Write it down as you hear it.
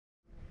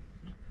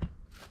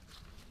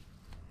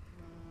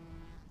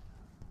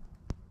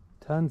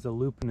Tons of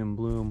lupin in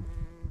bloom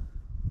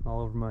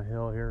all over my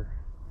hill here.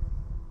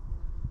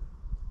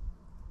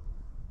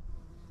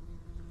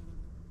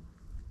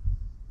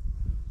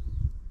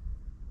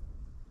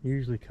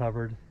 Usually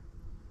covered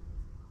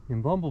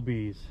in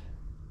bumblebees,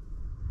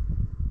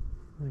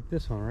 like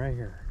this one right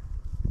here.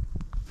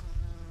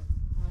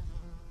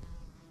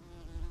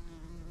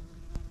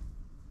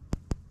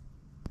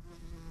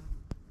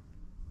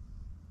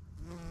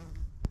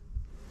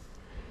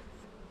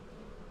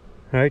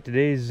 All right,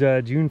 today's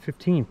June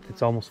 15th.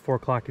 It's almost 4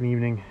 o'clock in the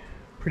evening.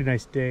 Pretty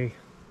nice day.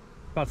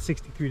 About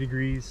 63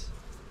 degrees.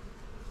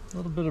 A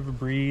little bit of a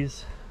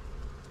breeze.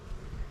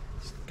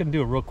 Just gonna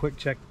do a real quick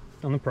check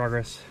on the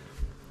progress.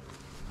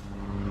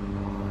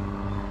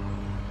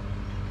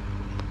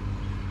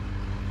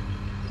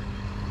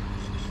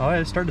 Oh, yeah,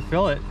 it's starting to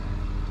fill it.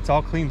 It's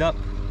all cleaned up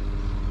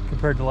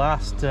compared to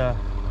last time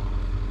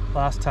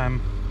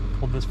I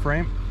pulled this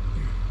frame.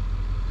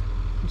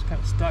 It was kind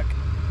of stuck.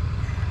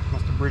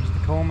 Must have bridged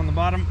the comb on the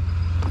bottom.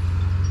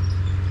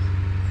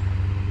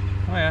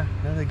 Oh yeah,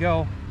 there they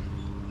go.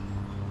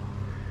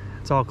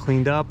 It's all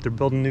cleaned up. They're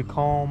building a new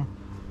comb,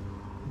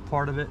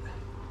 part of it.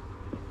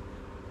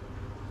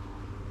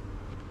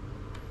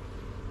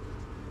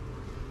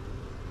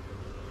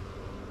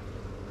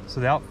 So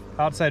the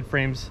outside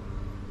frames,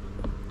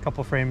 a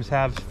couple frames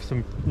have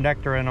some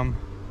nectar in them.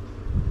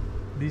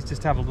 These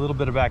just have a little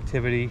bit of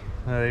activity.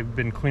 They've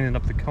been cleaning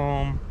up the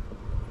comb.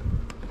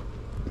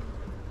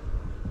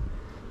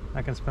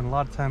 I can spend a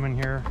lot of time in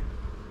here.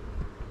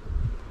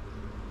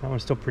 That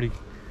one's still pretty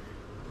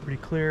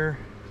clear.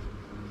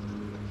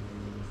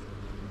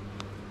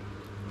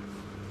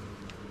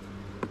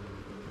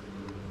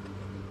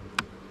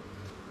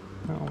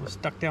 Oh, it was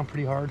stuck down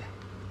pretty hard.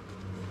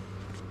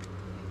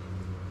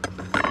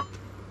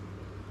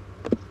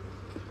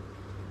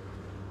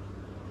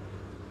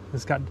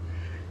 It's got,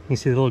 you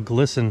see the little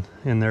glisten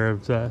in there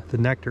of the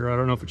nectar. I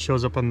don't know if it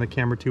shows up on the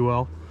camera too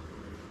well.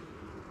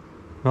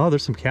 Oh,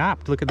 there's some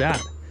capped. Look at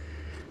that.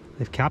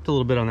 They've capped a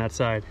little bit on that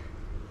side.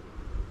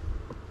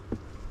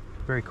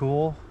 Very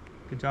cool.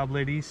 Good job,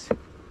 ladies.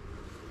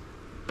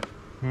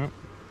 Oh,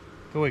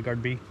 go away,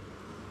 guard bee.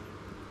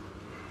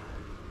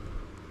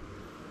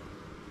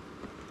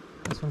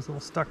 This one's a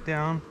little stuck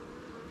down.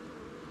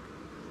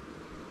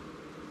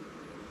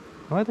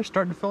 Oh, they're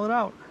starting to fill it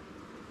out.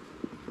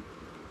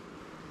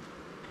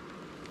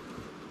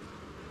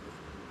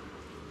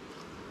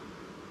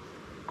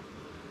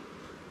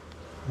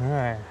 All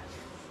right,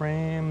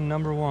 frame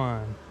number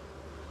 1.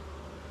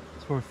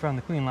 That's where we found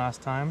the queen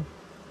last time.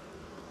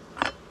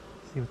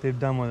 See what they've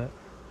done with it.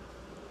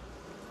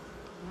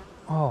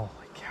 Holy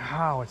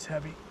cow, it's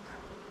heavy.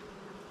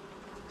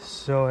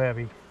 So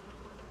heavy.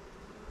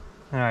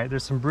 All right,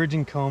 there's some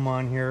bridging comb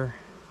on here.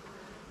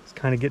 It's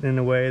kind of getting in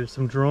the way. There's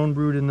some drone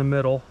brood in the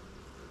middle.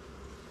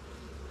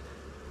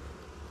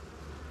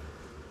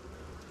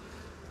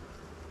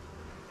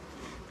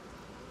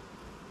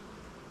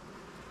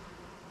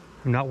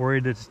 I'm not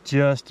worried that it's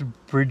just a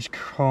bridge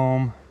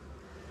comb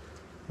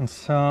and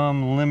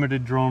some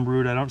limited drone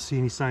brood. I don't see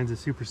any signs of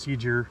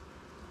supersedure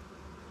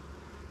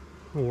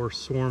or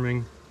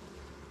swarming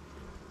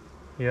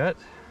yet.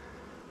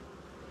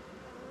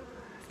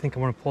 I think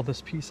I want to pull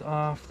this piece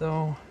off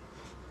though.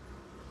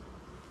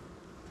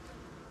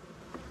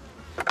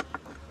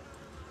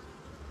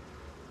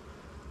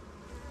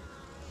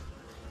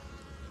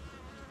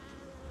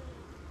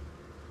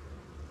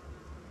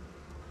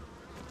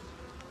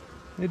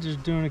 They're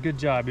just doing a good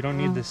job. You don't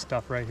need this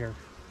stuff right here.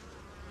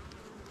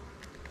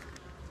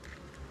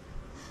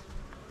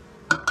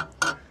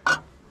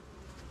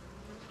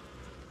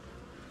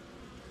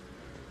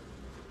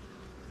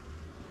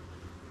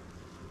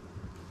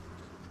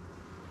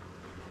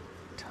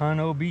 Ton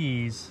of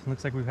bees.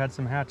 Looks like we've had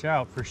some hatch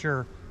out for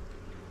sure.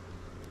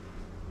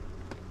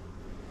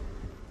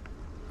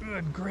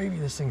 Good gravy,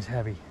 this thing's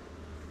heavy.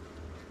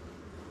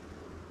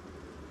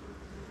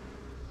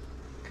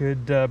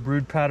 Good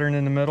brood pattern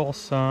in the middle,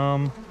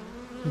 some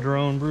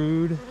drone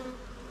brood.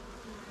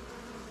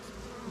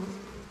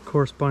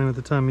 Corresponding with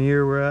the time of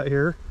year we're at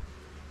here.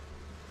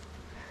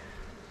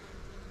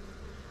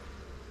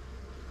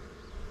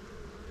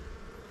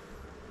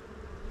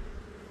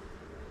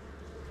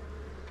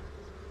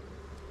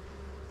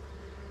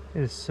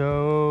 It is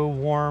so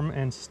warm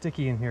and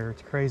sticky in here,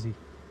 it's crazy.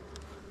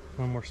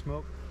 One more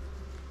smoke.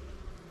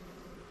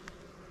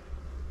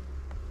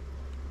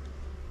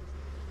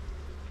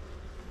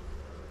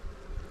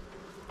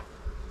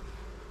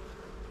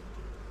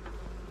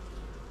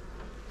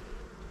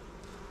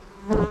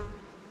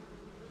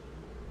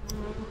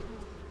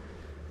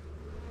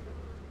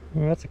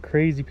 Well, that's a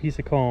crazy piece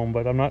of comb,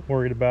 but I'm not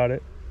worried about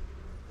it.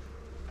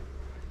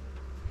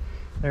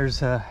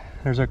 There's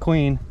our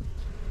queen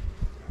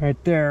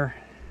right there.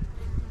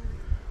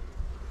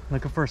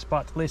 Looking for a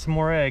spot to lay some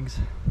more eggs.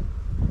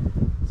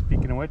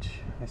 Speaking of which,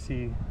 I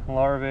see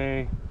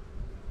larvae,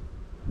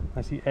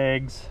 I see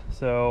eggs,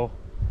 so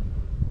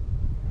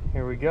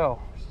here we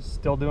go. She's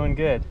still doing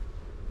good.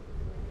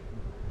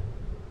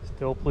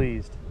 Still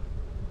pleased.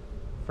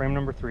 Frame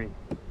number 3.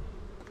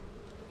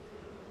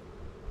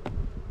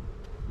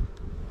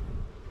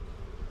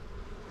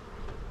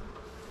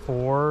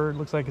 4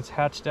 looks like it's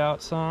hatched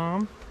out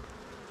some.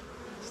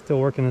 Still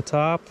working the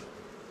top.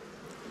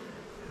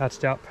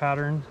 Hatched out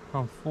pattern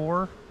on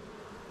 4.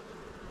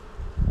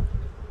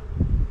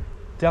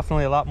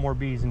 Definitely a lot more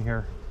bees in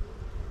here.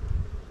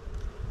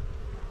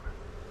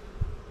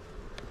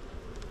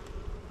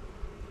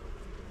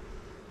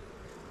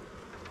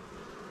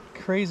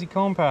 Crazy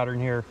comb pattern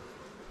here.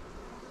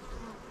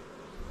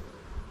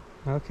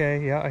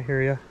 Okay, yeah, I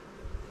hear you.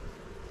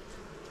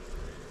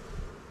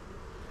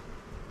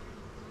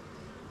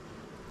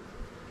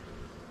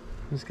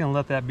 I'm just gonna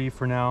let that be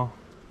for now.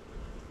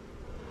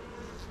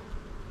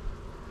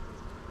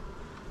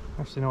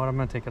 Actually, you know what? I'm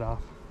gonna take it off.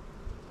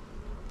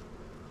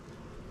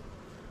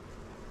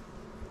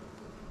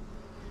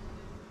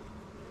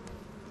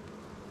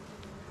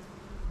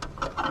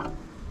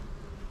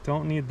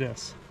 Don't need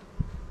this.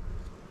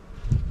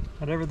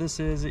 Whatever this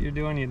is that you're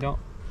doing, you don't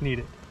need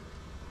it.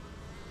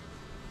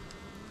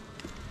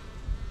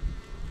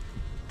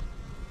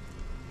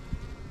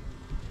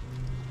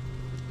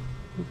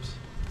 Oops.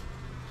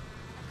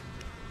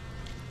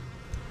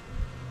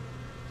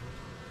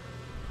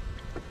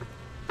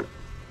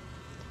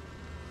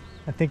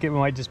 I think it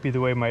might just be the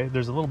way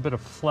there's a little bit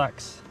of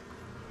flex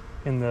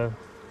in the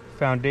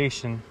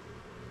foundation,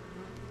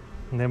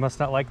 and they must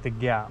not like the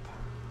gap.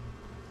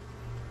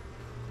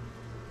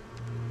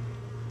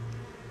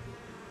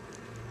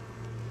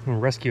 I'm gonna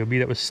rescue a bee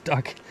that was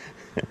stuck.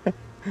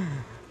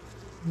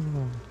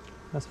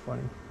 That's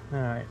funny. All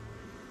right.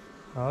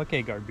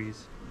 Okay, guard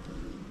bees.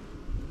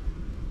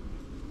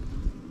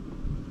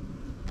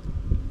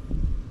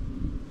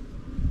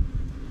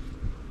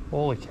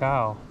 Holy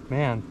cow,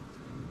 man.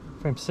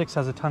 Frame 6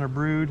 has a ton of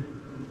brood,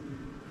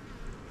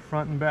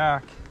 front and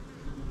back.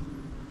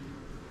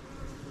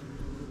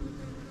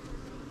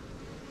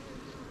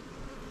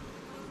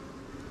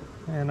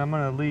 And I'm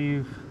gonna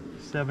leave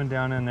 7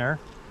 down in there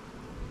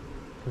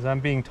because I'm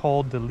being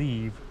told to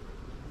leave.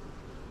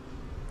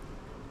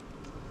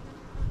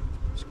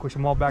 Squish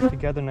them all back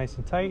together nice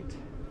and tight.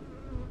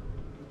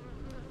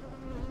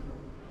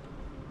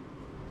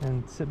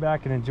 And sit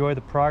back and enjoy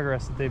the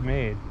progress that they've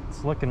made.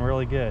 It's looking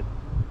really good.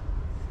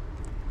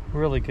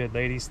 Really good,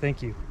 ladies.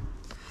 Thank you.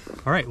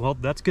 All right, well,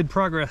 that's good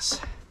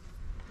progress.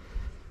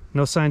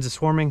 No signs of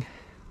swarming.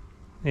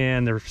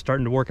 And they're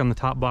starting to work on the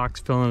top box,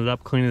 filling it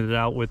up, cleaning it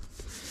out with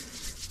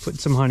putting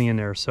some honey in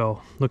there.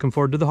 So looking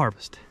forward to the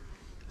harvest.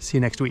 See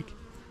you next week.